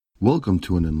Welcome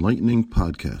to an enlightening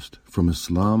podcast from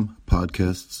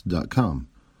IslamPodcasts.com.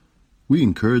 We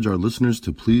encourage our listeners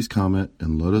to please comment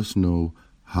and let us know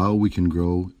how we can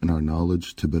grow in our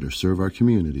knowledge to better serve our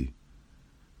community.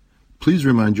 Please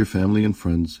remind your family and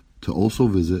friends to also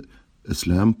visit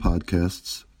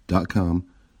IslamPodcasts.com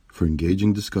for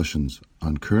engaging discussions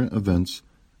on current events,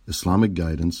 Islamic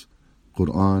guidance,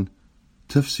 Quran,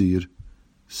 tafsir,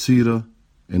 seerah,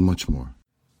 and much more.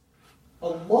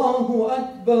 Allahu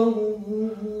Akbar,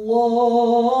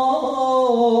 Allahu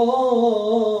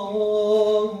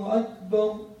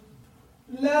Akbar,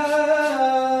 La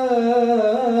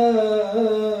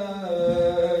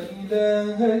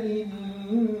ilaha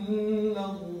illallah.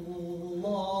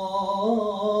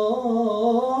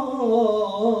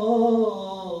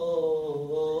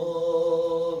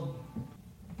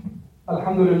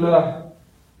 Alhamdulillah,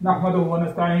 nahmaduhu wa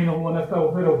nasta'inuhu wa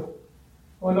nastaghfiruh.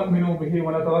 ونؤمن به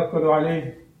ونتوكل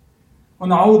عليه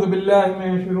ونعوذ بالله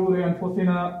من شرور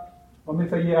أنفسنا ومن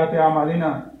سيئات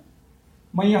أعمالنا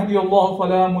من يهدي الله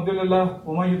فلا مضل له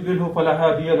ومن يضلل فلا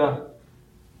هادي له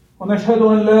ونشهد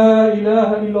أن لا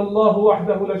إله إلا الله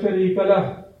وحده لا شريك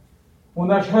له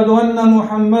ونشهد أن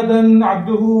محمدا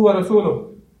عبده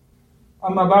ورسوله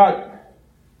أما بعد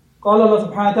قال الله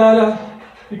سبحانه وتعالى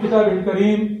في كتابه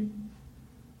الكريم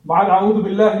بعد أعوذ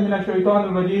بالله من الشيطان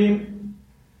الرجيم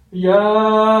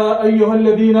يا أيها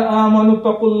الذين آمنوا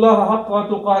اتقوا الله حق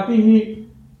تقاته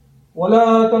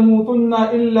ولا تموتن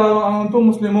إلا وأنتم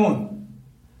مسلمون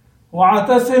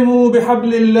واعتصموا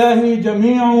بحبل الله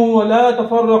جميعا ولا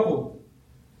تفرقوا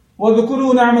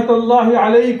واذكروا نعمة الله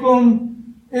عليكم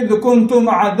إذ كنتم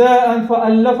أعداء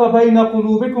فألف بين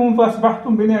قلوبكم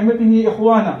فأصبحتم بنعمته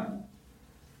إخوانا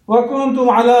وكنتم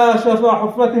على شفا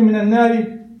حفرة من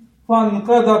النار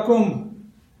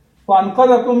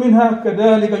فأنقذكم منها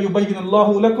كذلك يبين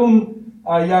الله لكم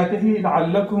آياته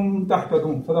لعلكم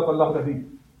تهتدون. صدق الله العظيم.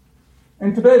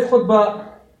 In today's khutbah,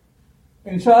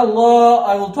 inshallah,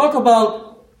 I will talk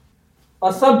about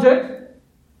a subject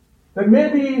that may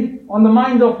be on the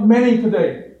mind of many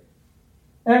today,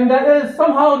 and that is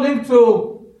somehow linked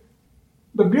to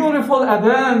the beautiful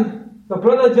adhan the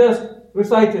brother just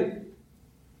recited,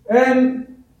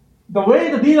 and the way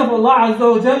the deen of Allah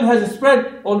Azza wa Jal has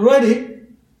spread already.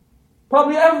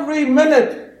 Probably every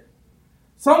minute,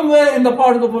 somewhere in the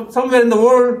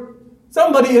world,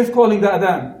 somebody is calling the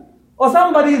adhan. Or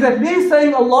somebody is at least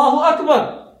saying Allahu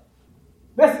Akbar.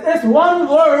 This is one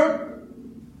word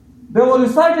that was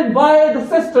recited by the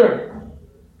sister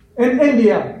in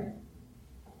India.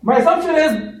 My assumption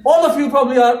is all of you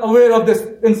probably are aware of this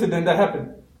incident that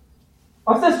happened.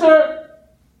 A sister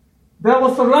that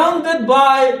was surrounded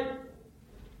by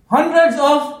hundreds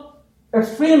of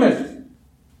extremists,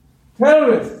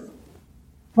 terrorists,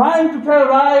 trying to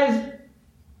terrorize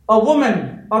a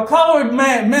woman, the coward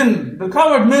men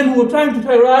who were trying to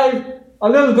terrorize a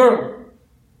little girl.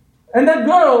 And that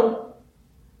girl,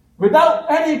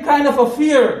 without any kind of a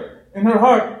fear in her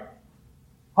heart,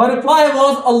 her reply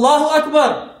was Allahu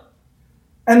Akbar.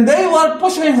 And they were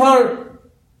pushing her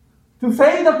to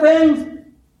say the things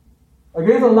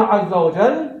against Allah Azza wa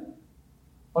Jal,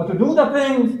 or to do the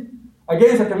things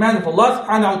against the command of Allah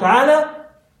subhanahu wa ta'ala.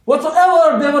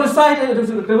 Whatsoever they were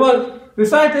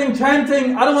reciting,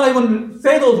 chanting, I don't want to even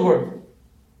say those words.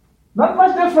 Not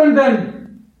much different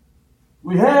than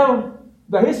we have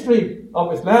the history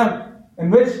of Islam, in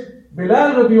which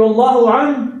Bilal radiallahu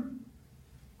anhu,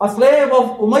 a slave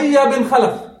of Umayyah bin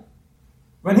Khalaf,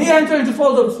 when he entered into the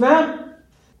fold of Islam,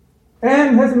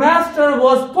 and his master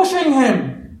was pushing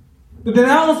him to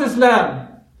denounce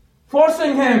Islam,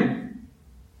 forcing him,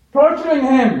 torturing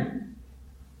him,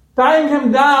 tying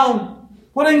him down,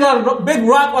 putting a big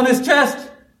rock on his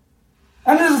chest.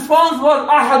 And his response was,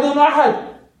 Ahadun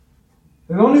Ahad.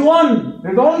 There's only one,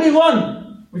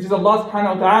 which is Allah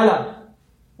subhanahu wa ta'ala.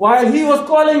 While he was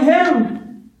calling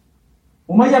him,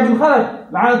 Umayyah bin Khalaf,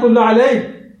 la'anatullah alayh,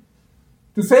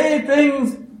 to say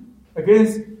things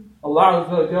against Allah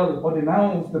Azza wa Jal, or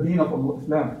denounce the deen of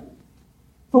Islam.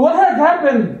 So what had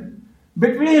happened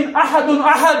between Ahadun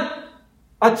Ahad,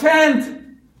 a chant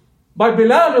by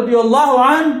Bilal radiallahu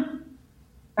anhu,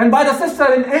 and by the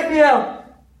sister in India,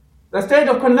 the state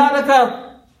of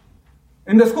Karnataka,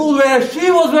 in the school where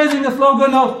she was raising the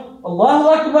slogan of Allahu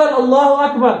Akbar, Allahu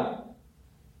Akbar.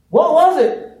 What was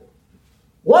it?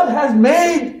 What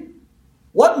made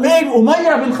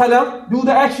Umayyah bin Khalaf do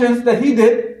the actions that he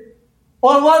did?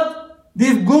 Or what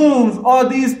these goons or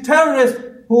these terrorists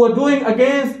who were doing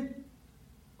against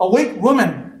a weak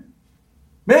woman?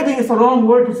 Maybe it's a wrong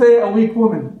word to say a weak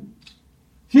woman.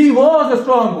 She was a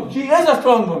strong woman. She is a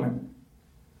strong woman.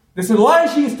 This is why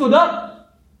she stood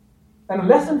up. And a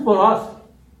lesson for us.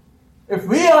 if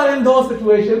we are in those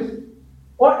situations,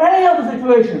 or any other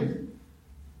situations,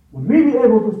 would we be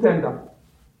able to stand up?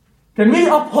 Can we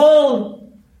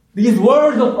uphold these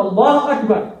words of Allah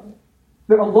Akbar,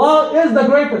 that Allah is the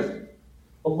greatest,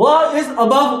 Allah is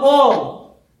above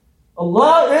all,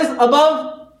 Allah is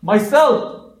above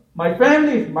myself, my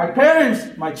family, my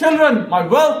parents, my children, my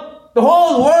wealth, the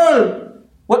whole world,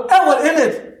 whatever in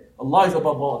it, Allah is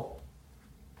above all.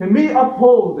 Can we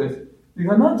uphold this? These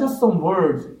are not just some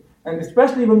words, and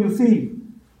especially when you see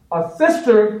a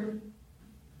sister,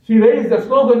 she raised a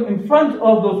slogan in front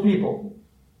of those people.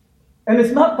 And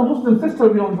it's not the Muslim sister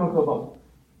we want to talk about.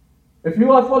 If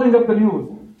you are following up the news,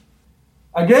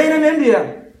 again in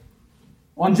India,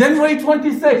 on January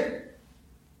 26th,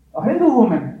 a Hindu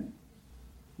woman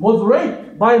was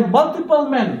raped by multiple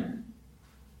men.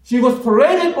 She was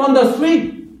paraded on the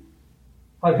street.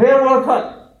 Her hair was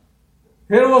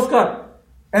cut.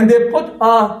 And they put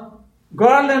a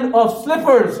garland of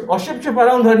slippers or ship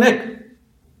around her neck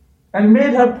and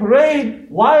made her parade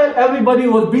while everybody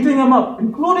was beating him up,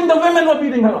 including the women were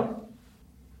beating her up.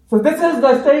 So this is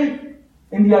the state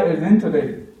India is in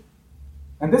today.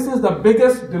 And this is the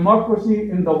biggest democracy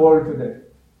in the world today.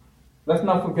 Let's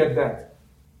not forget that.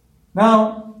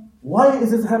 Now, why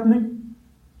is this happening?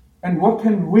 And what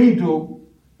can we do?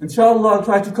 Inshallah, I'll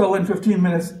try to cover in 15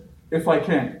 minutes if I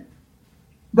can.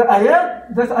 The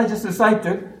ayat that I just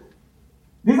recited,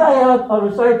 these ayat are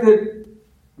recited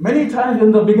many times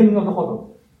in the beginning of the khutbah.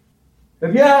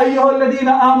 That يَا أَيُّهَا الَّذِينَ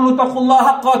آمَنُوا اتَّقُوا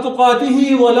اللَّهَ حَقَّ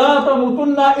تُقَاتِهِ وَلَا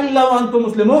تَمُوتُنَّ إِلَّا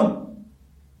وَأَنْتُمْ مُسْلِمُونَ.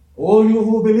 O you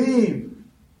who believe,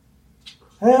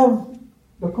 have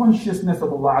the consciousness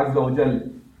of Allah Azza wa Jal.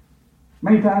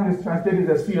 Many times it's translated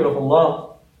as fear of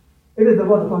Allah. It is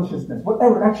about the consciousness.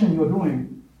 Whatever action you're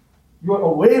doing, you're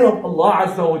aware of Allah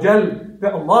Azza wa Jal,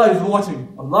 that Allah is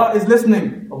watching, Allah is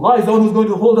listening, Allah is the one who's going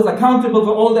to hold us accountable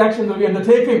for all the action that we're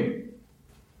undertaking.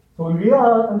 So when we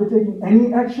are undertaking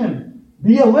any action,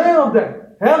 be aware of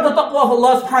that. Have the taqwa of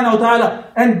Allah subhanahu wa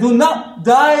ta'ala, and do not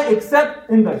die except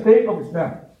in the state of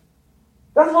Islam.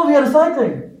 That's what we are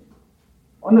reciting.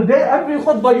 On the day, every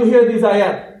khutbah you hear these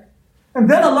ayat. And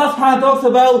then Allah subhanahu wa ta'ala talks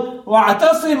about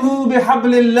وَاعْتَصِمُوا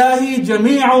بِحَبْلِ اللَّهِ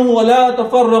جَمِيعًا وَلَا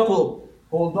تَفَرَّقُوا.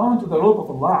 Hold on to the rope of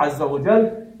Allah Azza wa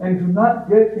Jal and do not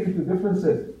get into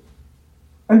differences.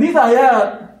 And these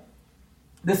ayat,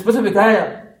 this specific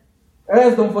ayat,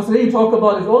 as the Mufassirin talk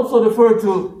about, is also referred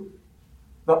to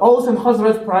the Aus and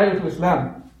Khazraj prior to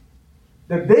Islam.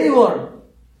 That they were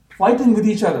fighting with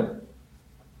each other.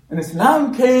 And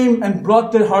Islam came and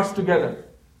brought their hearts together.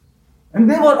 And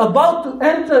they were about to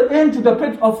enter into the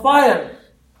pit of fire.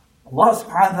 Allah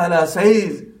subhanahu wa ta'ala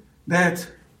says that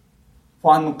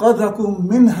فَأَنْقَذَكُمْ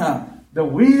مِنْهَا, that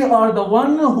we are the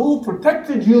one who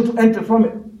protected you to enter from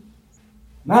it.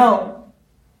 Now,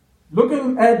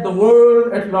 looking at the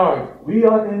world at large, we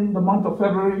are in the month of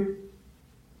February.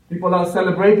 People are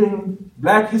celebrating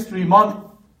Black History Month.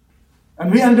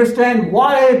 And we understand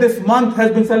why this month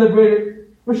has been celebrated.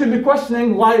 We should be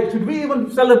questioning why. Should we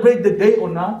even celebrate the day or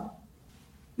not?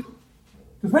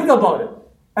 To think about it.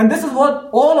 And this is what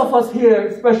all of us here,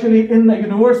 especially in the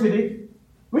university,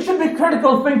 we should be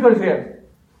critical thinkers here.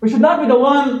 We should not be the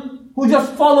one who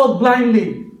just follow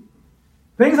blindly.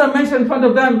 Things are mentioned in front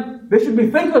of them. They should be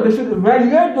thinkers. They should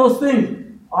evaluate those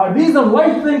things. Are these the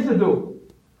right things to do?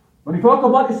 When we talk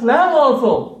about Islam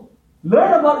also,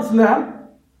 learn about Islam.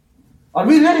 Are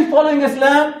we really following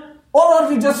Islam? Or are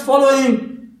we just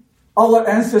following our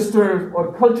ancestors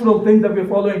or cultural things that we're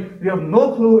following? We have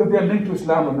no clue if they're linked to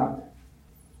Islam or not.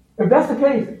 If that's the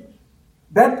case,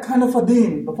 that kind of a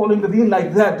deen, following the deen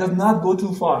like that, does not go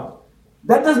too far.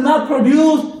 That does not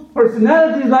produce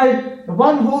personalities like the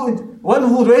one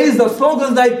who raised the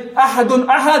slogans like Ahadun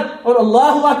Ahad or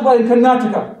Allahu Akbar in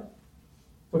Karnataka.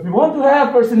 So if you want to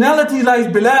have personalities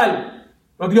like Bilal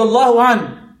radiallahu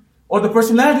an, or the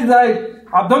personality like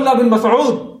Abdullah bin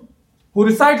Mas'ud, who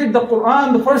recited the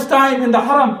Quran the first time in the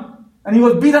Haram, and he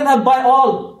was beaten up by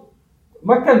all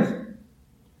Meccans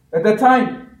at that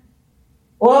time.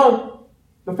 Or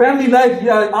the family like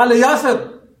Al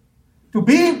Yasir. To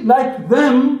be like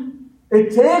them,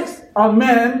 it takes a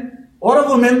man or a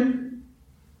woman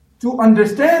to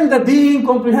understand the deen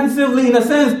comprehensively, in a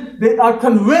sense, they are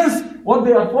convinced what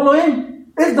they are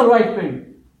following is the right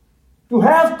thing. To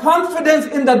have confidence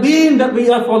in the deen that we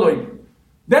are following.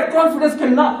 That confidence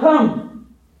cannot come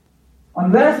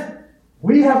unless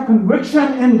we have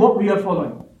conviction in what we are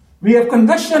following. We have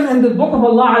conviction in the book of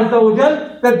Allah Azza wa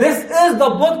Jal that this is the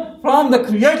book from the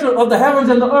creator of the heavens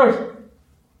and the earth.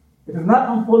 It is not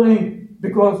I'm following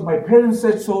because my parents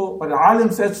said so, or the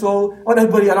alim said so, or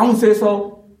everybody around says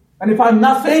so. And if I'm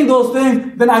not saying those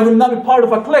things, then I will not be part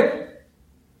of a clique.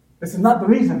 This is not the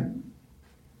reason.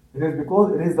 It is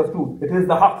because it is the truth. It is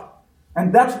the haqq.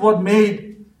 And that's what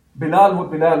made Bilal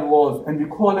what Bilal was. And we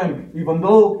call him, even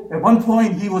though at one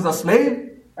point he was a slave,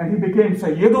 and he became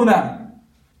Sayyiduna.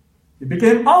 He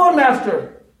became our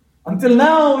master. Until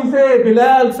now we say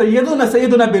Bilal,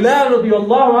 Sayyiduna Bilal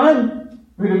radiyallahu anh.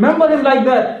 We remember him like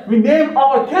that. We name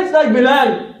our kids like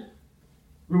Bilal.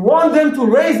 We want them to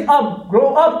raise up,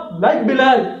 grow up like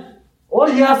Bilal, or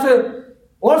Yasir,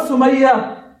 or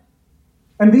Sumayya.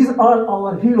 And these are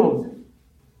our heroes.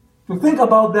 To think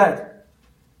about that.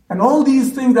 And all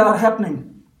these things that are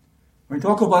happening. When we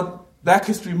talk about Black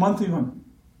History Month even,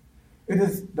 it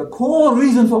is the core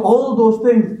reason for all those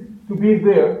things to be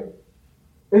there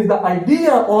is the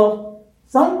idea of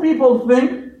some people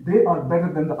think they are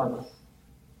better than the others.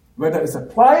 Whether it's a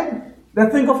tribe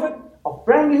that think of it, a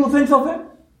family who thinks of it,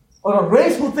 or a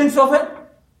race who thinks of it,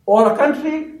 or a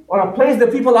country, or a place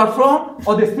that people are from,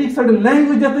 or they speak certain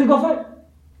language that think of it.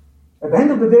 At the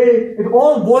end of the day, it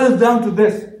all boils down to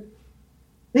this.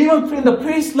 Even in the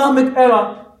pre-Islamic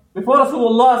era, before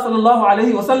Rasulullah sallallahu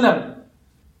alayhi wa sallam,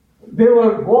 there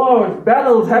were wars,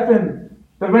 battles happened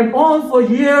that went on for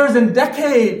years and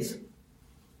decades.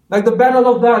 Like the Battle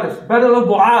of Dalif, Battle of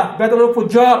Bu'ath, Battle of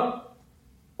Fujjar.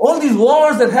 All these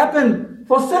wars that happened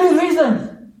for silly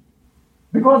reasons.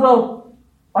 Because of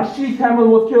a she camel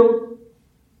was killed,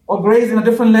 or grazed in a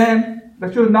different land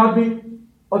that should not be,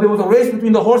 or there was a race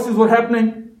between the horses were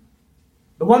happening.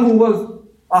 The one who was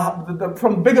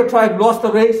from bigger tribe lost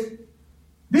the race.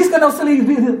 These kind of silly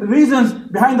reasons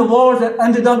behind the wars that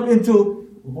ended up into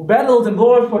battles and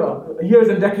wars for years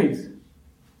and decades.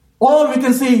 Or we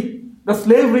can see the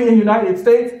slavery in the United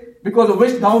States, because of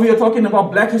which now we are talking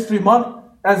about Black History Month,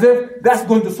 as if that's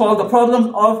going to solve the problems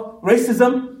of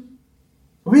racism.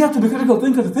 We have to be critical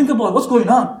thinkers to think about what's going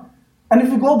on. And if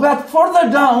we go back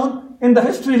further down in the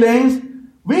history lanes,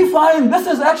 we find this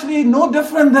is actually no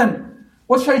different than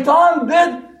what Shaitan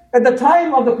did at the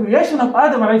time of the creation of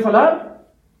Adam alayhi salam.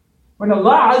 When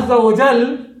Allah Azza wa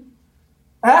Jal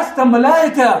asked the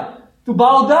Malaika to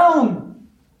bow down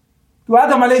to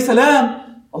Adam alayhi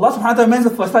salam, Allah subhanahu wa ta'ala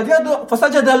mentions,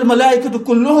 فَسَجَدَ الْمَلَائِكَةُ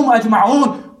كُلُّهُمْ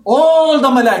أَجْمَعُونَ. All the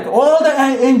Malaika, all the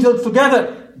angels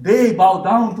together, they bowed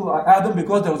down to Adam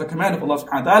because there was a command of Allah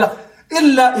subhanahu wa ta'ala.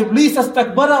 إِلَّا إِبْلِيسَ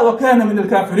اسْتَكْبَرَ وَكَانَ مِنَ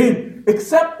الْكَافِرِينَ.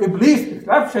 Except Iblis,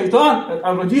 except Shaitan,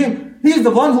 al-Rajim, he's the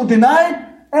one who denied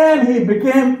and he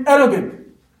became arrogant.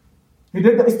 He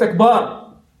did the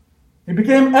istakbar. He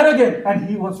became arrogant and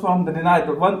he was from the denied,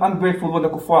 the one ungrateful one, the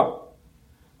kuffar.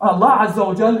 Allah Azza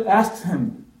wa Jal asked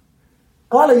him,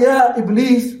 قال يا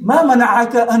إبليس ما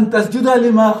منعك أن تسجد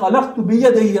لما خلقت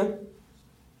بيدي.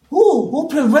 Who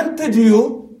prevented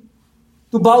you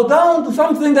to bow down to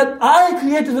something that I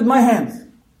created with my hands?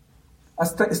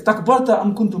 استكبرت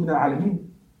أم كنت من العالمين.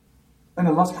 And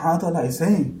Allah subhanahu wa ta'ala is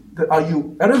saying, that are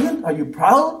you arrogant? Are you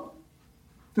proud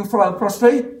to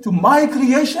prostrate to my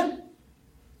creation?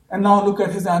 And now look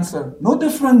at his answer. No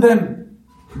different than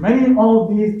many of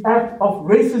these acts of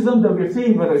racism that we're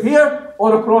seeing, whether here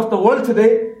or across the world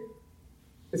today.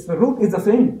 The root is the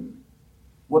same.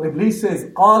 What Iblis says,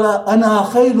 قَالَ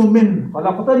أَنَا خَيْرٌ مِّنْ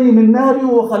خَلَقْتَنِي مِنْ نَارٍ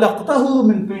وَخَلَقْتَهُ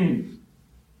مِنْ طِينٍ.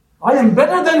 I am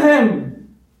better than him.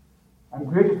 I'm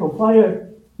created from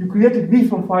fire. You created me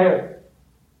from fire.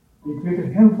 You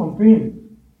created him from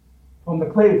tin, from the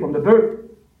clay, from the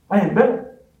dirt. I am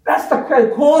better. That's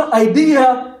the core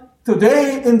idea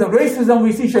today in the racism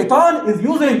we see. Shaitan is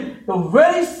using the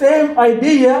very same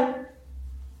idea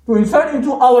to insert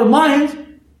into our minds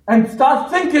and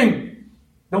start thinking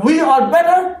that we are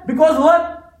better because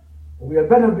what? We are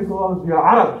better because we are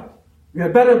Arab. We are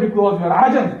better because we are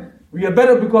Ajam. We are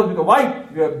better because we are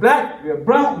white, we are black, we are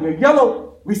brown, we are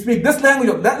yellow. We speak this language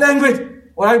or that language.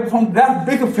 Or I'm from that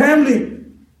big family.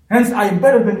 Hence I am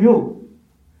better than you.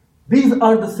 These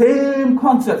are the same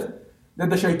concepts that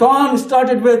the shaitan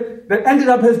started with that ended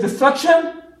up his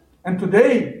destruction. And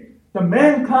today, the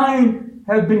mankind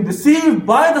has been deceived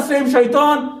by the same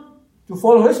shaitan to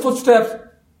follow his footsteps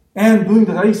and doing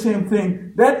the very same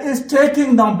thing. That is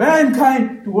taking the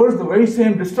mankind towards the very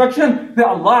same destruction that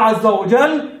Allah Azza wa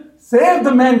Jal saved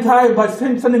the mankind by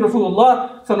sending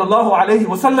Rasulullah sallallahu alayhi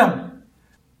wa sallam.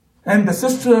 And the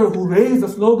sister who raised the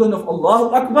slogan of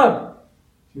Allahu Akbar,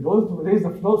 she raised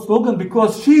the slogan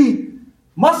because she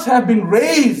must have been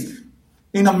raised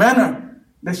in a manner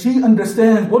that she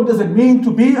understands what does it mean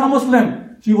to be a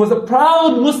Muslim. She was a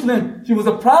proud Muslim. She was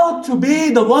proud to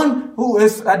be the one who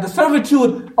is at the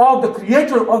servitude of the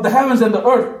creator of the heavens and the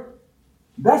earth.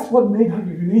 That's what made her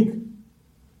unique.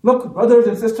 Look, brothers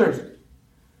and sisters,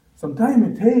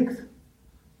 sometimes it takes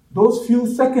those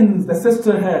few seconds the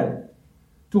sister had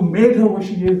to make her what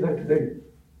she is there today.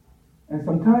 And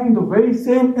sometimes the very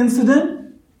same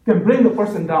incident can bring the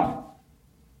person down.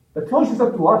 The choice is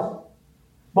up to us.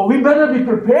 But we better be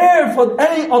prepared for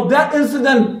any of that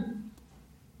incident.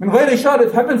 When very sure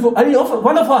it happens for any of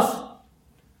one of us.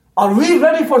 Are we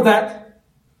ready for that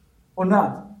or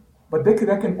not? But that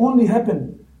can only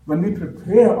happen when we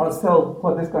prepare ourselves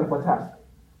for this kind of a task.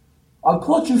 I'll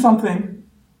quote you something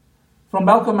from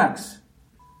Malcolm X.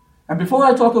 And before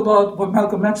I talk about what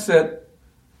Malcolm X said,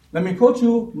 let me quote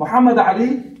you Muhammad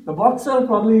Ali, the boxer,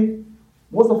 probably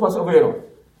most of us aware of.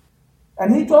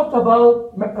 And he talked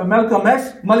about Malcolm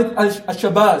X, Malik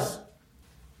al-Shabazz.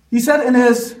 He said in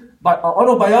his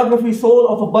autobiography, Soul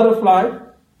of a Butterfly,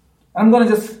 I'm going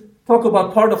to just talk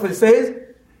about part of it. He says,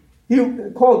 he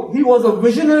was a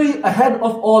visionary ahead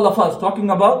of all of us, talking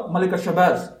about Malik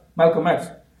al-Shabazz, Malcolm X.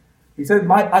 He said,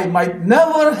 I might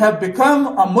never have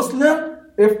become a Muslim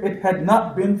if it had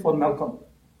not been for Malcolm.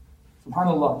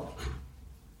 Subhanallah.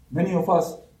 Many of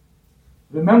us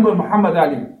remember Muhammad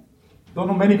Ali. Don't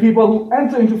know many people who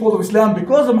enter into the fold of Islam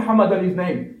because of Muhammad Ali's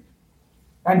name.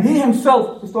 And he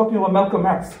himself is talking about Malcolm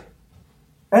X.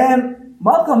 And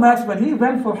Malcolm X, when he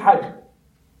went for Hajj,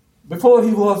 before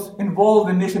he was involved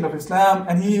in the Nation of Islam,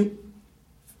 and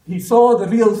he saw the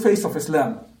real face of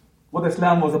Islam, what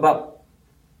Islam was about.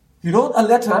 He wrote a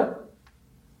letter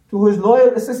to his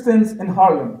loyal assistants in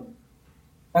Harlem.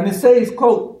 And it says,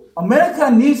 quote, America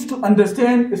needs to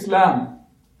understand Islam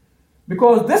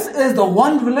because this is the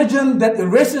one religion that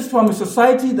erases from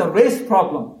society the race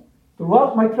problem.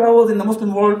 Throughout my travels in the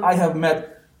Muslim world, I have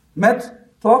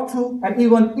met, talked to, and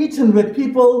even eaten with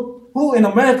people who in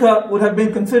America would have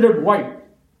been considered white.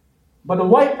 But the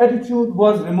white attitude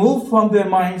was removed from their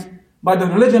minds by the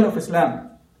religion of Islam.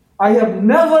 I have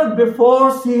never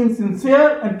before seen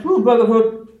sincere and true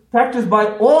brotherhood practiced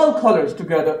by all colors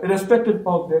together, irrespective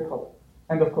of their color.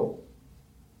 End of quote.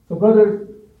 So brothers,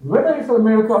 whether it's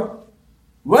America,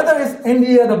 whether it's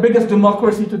India, the biggest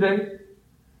democracy today,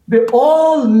 they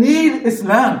all need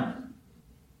Islam.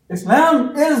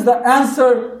 Islam is the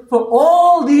answer for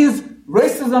all these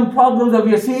racism problems that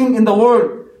we are seeing in the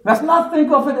world. Let's not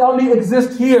think of it only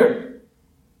exists here.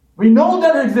 We know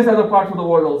that it exists in other parts of the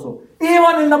world also.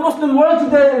 Even in the Muslim world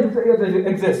today, it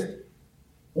exists.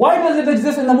 Why does it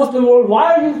exist in the Muslim world?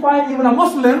 Why do you find even a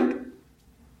Muslim,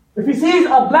 if he sees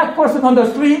a black person on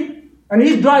the street and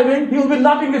he's driving, he will be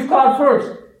locking his car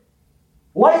first?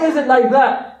 Why is it like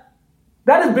that?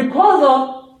 That is because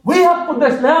of we have put the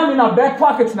Islam in our back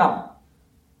pockets now.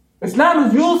 Islam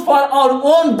is used for our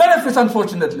own benefits,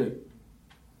 unfortunately.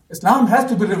 Islam has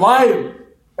to be revived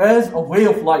as a way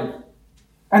of life.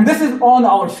 And this is on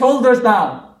our shoulders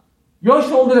now. Your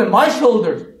shoulders and my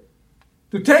shoulders.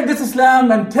 To take this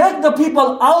Islam and take the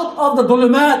people out of the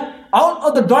dhulumat, out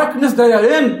of the darkness they are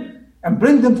in, and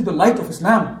bring them to the light of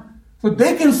Islam. So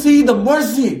they can see the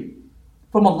mercy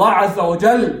from Allah Azza wa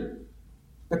Jal,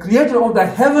 the creator of the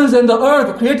heavens and the earth,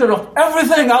 the creator of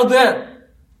everything out there.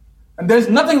 And there's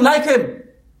nothing like him.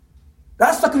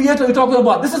 That's the creator we're talking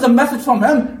about. This is a message from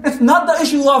him. It's not the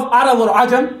issue of Arab or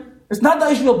Ajam. It's not the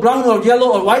issue of brown or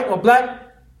yellow or white or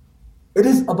black. It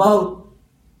is about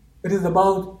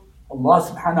Allah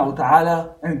subhanahu wa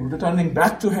ta'ala and returning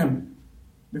back to him.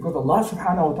 Because Allah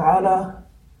subhanahu wa ta'ala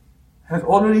has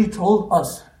already told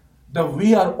us that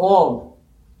we are all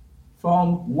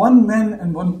from one man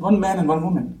and one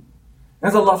woman.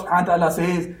 As Allah subhanahu wa ta'ala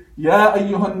says, Ya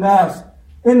ayyuhan nas,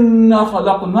 inna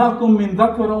khalaqnakum min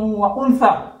dhakarin wa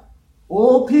untha.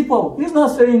 O people, he's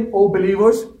not saying, O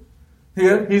believers,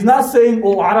 here. He's not saying,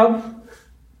 O Arab,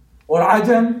 or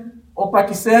Ajam, or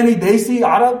Pakistani, Desi,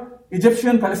 Arab,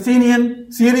 Egyptian,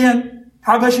 Palestinian, Syrian,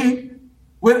 Habashi,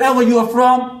 wherever you are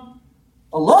from.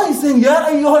 Allah is saying, Ya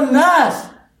ayyuhan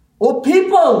nas, O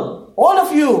people, all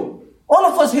of you, all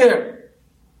of us here.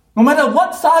 No matter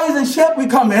what size and shape we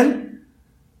come in,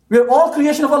 we are all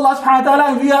creation of Allah subhanahu wa ta'ala,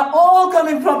 and we are all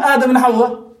coming from Adam and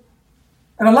Hawa.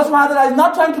 And Allah subhanahu wa ta'ala is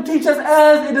not trying to teach us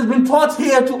as it has been taught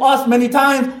here to us many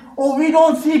times, oh, we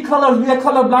don't see colors, we are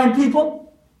colorblind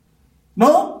people.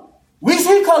 No, we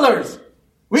see colors.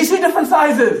 We see different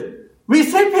sizes. We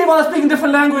see people speaking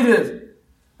different languages.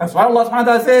 That's why Allah subhanahu wa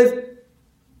ta'ala says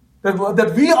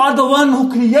that we are the one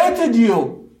who created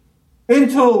you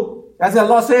into, as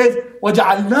Allah says,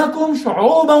 وَجَعَلْنَاكُمْ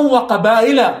شُعُوبًا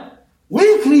وَقَبَائِلًا.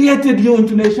 We created you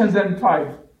into nations and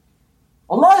tribes.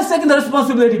 Allah is taking the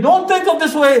responsibility. Don't think of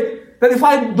this way, that if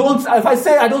I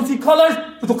say I don't see colors,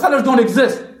 the colors don't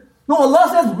exist. No, Allah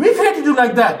says, we created you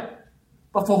like that.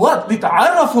 But for what?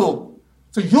 لِتَعَرَّفُوا.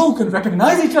 So you can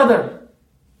recognize each other.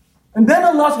 And then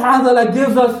Allah subhanahu wa ta'ala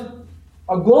gives us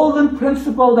a golden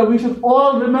principle that we should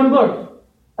all remember.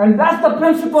 And that's the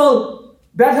principle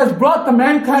that has brought the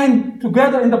mankind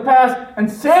together in the past and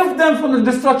saved them from the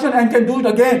destruction and can do it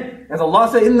again. As Allah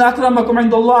says, Inna akramakum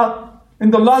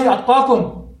indallahi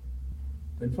atqakum.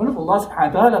 In front of Allah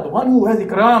subhanahu wa ta'ala, the one who has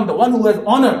ikram, the one who has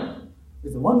honor,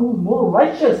 is the one who is more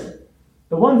righteous,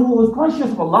 the one who is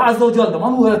conscious of Allah Azza wa Jal, the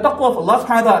one who has taqwa of Allah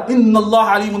subhanahu wa ta'ala. Inna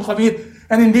Allah alimun khabir.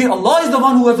 And indeed, Allah is the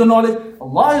one who has the knowledge.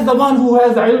 Allah is the one who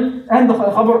has the ilm and the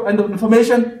khabar and the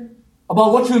information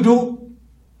about what you do.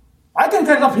 I can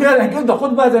get up here and give the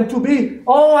khutbahs and to be,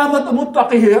 I'm at the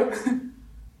muttaqi here.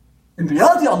 In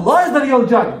reality, Allah is the real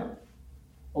judge.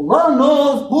 Allah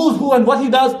knows who's who and what He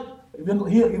does.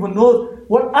 He even knows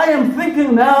what I am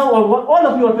thinking now or what all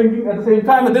of you are thinking at the same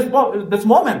time at this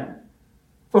moment.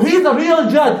 So He is the real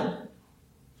judge.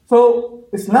 So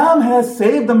Islam has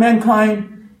saved the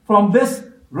mankind from this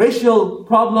racial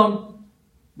problem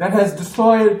that has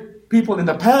destroyed people in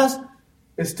the past.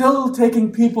 Is still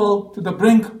taking people to the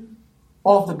brink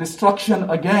of the destruction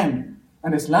again.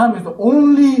 And Islam is the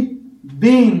only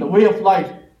deen, the way of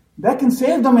life, that can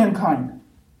save the mankind.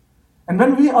 And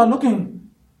when we are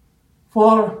looking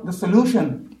for the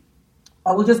solution,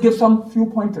 I will just give some few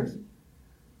pointers.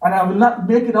 And I will not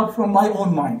make it up from my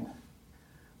own mind.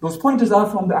 Those pointers are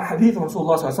from the hadith of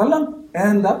Rasulullah ﷺ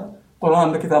and the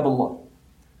Quran, the Kitab Allah.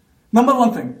 Number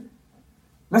one thing,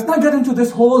 let's not get into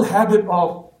this whole habit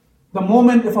of the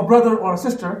moment if a brother or a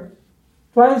sister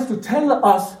tries to tell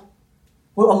us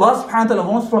what Allah subhanahu wa ta'ala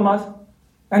wants from us,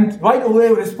 and right away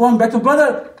respond back to,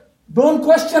 brother, don't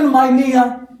question my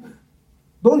niyyah.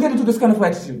 Don't get into this kind of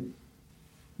attitude.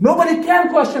 Nobody can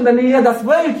question the niyyah, that's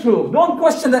very true. Don't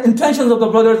question the intentions of the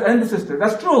brothers and the sisters,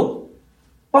 that's true.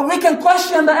 But we can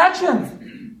question the actions.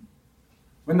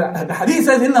 When the hadith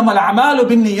says, إِنَّمَا الْأَعْمَالُ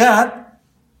بِالنِّيَّاتِ,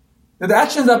 that the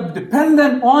actions are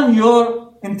dependent on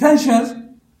your intentions,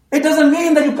 it doesn't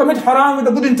mean that you commit haram with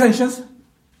the good intentions.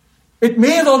 It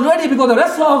means already, because the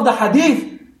rest of the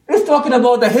hadith is talking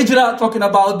about the hijrah, talking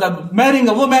about the marrying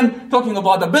a woman, talking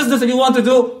about the business that you want to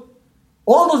do.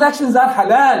 All those actions are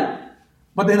halal.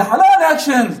 But in halal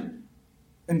actions,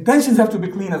 intentions have to be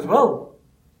clean as well.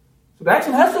 So the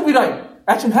action has to be right.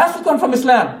 Action has to come from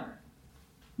Islam.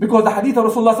 Because the hadith of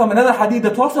Rasulullah, another hadith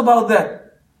that talks about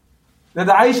that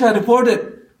Aisha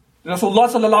reported,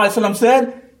 Rasulullah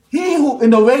said, he who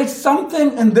innovates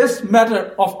something in this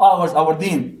matter of ours, our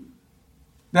deen,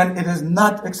 then it is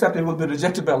not accepted, it will be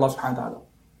rejected by Allah subhanahu wa ta'ala.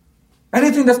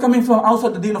 Anything that's coming from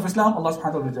outside the deen of Islam, Allah subhanahu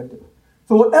wa ta'ala rejected it.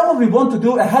 So whatever we want to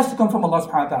do, it has to come from Allah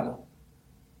subhanahu wa ta'ala.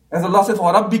 As Allah said,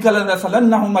 وَرَبِّكَ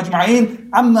لَنَسَلَنَّهُمْ مَجْمَعِينَ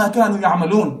عَمَّا كَانُوا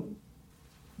يَعْمَلُونَ.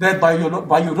 That by your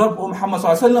Rabb, O Muhammad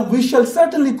sallallahu alaihi wasallam, we shall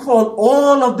certainly call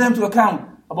all of them to account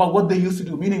about what they used to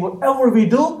do. Meaning whatever we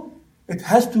do, it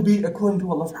has to be according to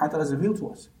Allah subhanahu wa ta'ala revealed to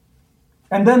us.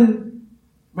 And then,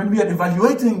 when we are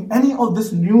evaluating any of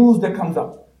this news that comes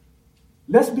up,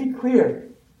 let's be clear.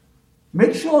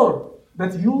 Make sure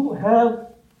that you have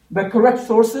the correct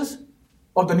sources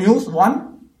of the news,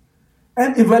 one,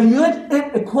 and evaluate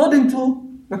it according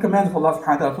to the commands of Allah subhanahu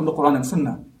wa ta'ala from the Quran and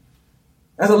Sunnah.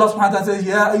 As Allah subhanahu wa ta'ala says,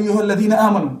 يَا أَيُّهَا الَّذِينَ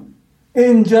آمَنُوا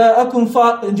إِن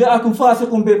جَاءَكُمْ فَاسِقٌ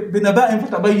بِنَبَأٍ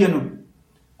فَتَبَيَّنُوا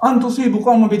أَن تُصِيبُوا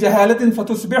قَوْمًا بِجَهَالَةٍ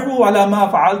فَتُصْبِحُوا عَلَى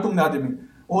مَا فَعَلْتُمْ نَادِمِينَ.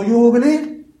 O you who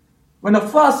believe, when a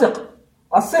fasiq,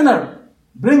 a sinner,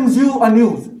 brings you a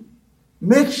news,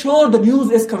 make sure the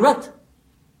news is correct.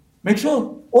 Make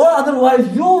sure. Or otherwise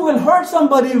you will hurt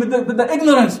somebody with the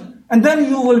ignorance, and then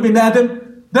you will be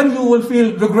nadim, then you will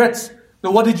feel regrets.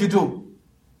 So what did you do?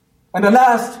 And the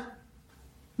last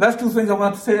two things I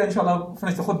want to say, inshallah, I'll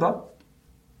finish the khutbah.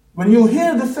 When you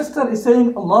hear the sister is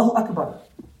saying Allahu Akbar,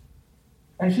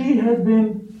 and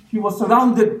she was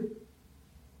surrounded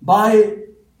by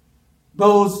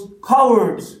those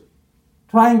cowards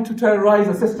trying to terrorize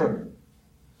a sister.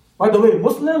 By the way,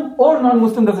 Muslim or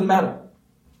non-Muslim doesn't matter.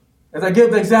 As I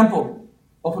gave the example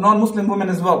of a non-Muslim woman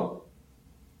as well.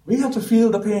 We have to feel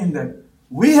the pain then.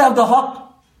 We have the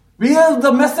haqq. We have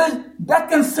the message that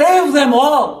can save them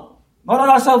all. Not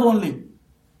ourselves only.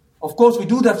 Of course, we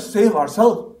do that to save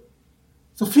ourselves.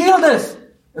 So feel this.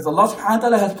 As Allah subhanahu wa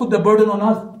ta'ala has put the burden on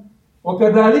us.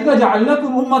 وَكَذَلِكَ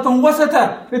جَعَلْنَكُمْ أُمَّةً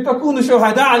وَسَطًا لِتَكُونُوا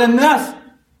شُهَدَاءَ عَلَى النَّاسِ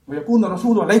وَيَكُونَ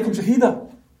الرَّسُولُ عَلَيْكُمْ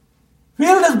شَهِيدًا.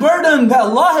 Feel this burden that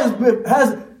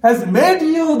Allah has made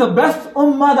you the best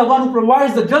ummah, the one who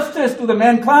provides the justice to the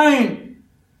mankind.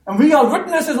 And we are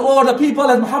witnesses over the people,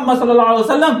 as Muhammad sallallahu alaihi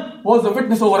wasallam was the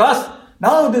witness over us.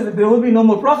 Now there will be no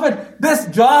more prophet. This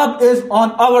job is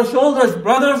on our shoulders,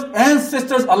 brothers and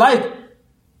sisters alike,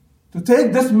 to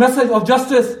take this message of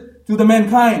justice to the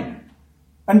mankind.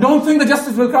 And don't think the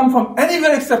justice will come from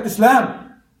anywhere except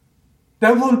Islam.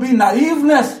 There will be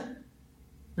naiveness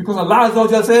Because Allah Azza wa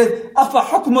Jalla says,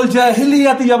 أَفَحُكْمُ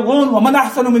الْجَاهِلِيَّةِ يَبْغُونَ وَمَنْ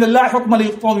أَحْسَنُ مِنَ اللَّهِ حُكْمًا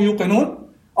لِقَوْمٍ يُوقِنُونَ.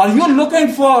 Are you looking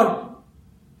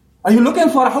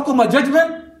for a hukum, a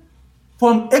judgment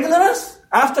from ignorance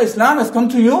after Islam has come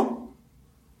to you?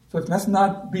 So let's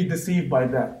not be deceived by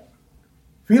that.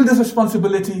 Feel this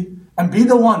responsibility and be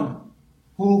the one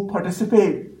who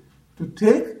participate to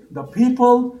take the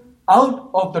people out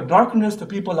of the darkness the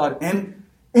people are in,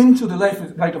 into the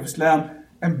light of Islam,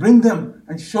 and bring them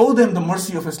and show them the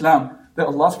mercy of Islam that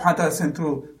Allah subhanahu wa ta'ala sent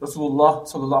through Rasulullah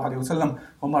sallallahu alayhi wa sallam.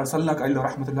 وَمَا أَرْسَلْنَاكَ إِلَّا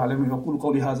رَحْمَةً لِلْعَالَمِينَ وَأَقُولُ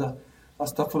قَوْلِي هَذَا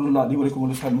أَسْتَغْفِرُ اللَّهَ لِي وَلَكُمْ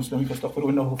وَلِسَائِرِ الْمُسْلِمِينَ فَاسْتَغْفِرُوهُ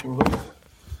إِنَّهُ هُوَ الْغَفُورُ الرَّحِيمُ.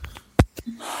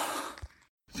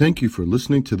 Thank you for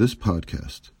listening to this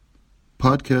podcast.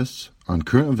 Podcasts on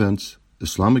current events,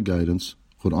 Islamic guidance,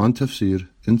 Quran tafsir,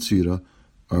 and seerah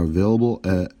are available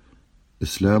at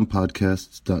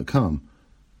islampodcasts.com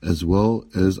as well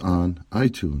as on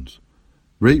iTunes.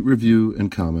 Rate, review,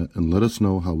 and comment, and let us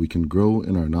know how we can grow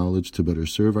in our knowledge to better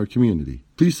serve our community.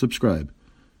 Please subscribe,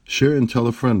 share, and tell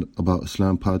a friend about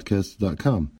islampodcasts.com.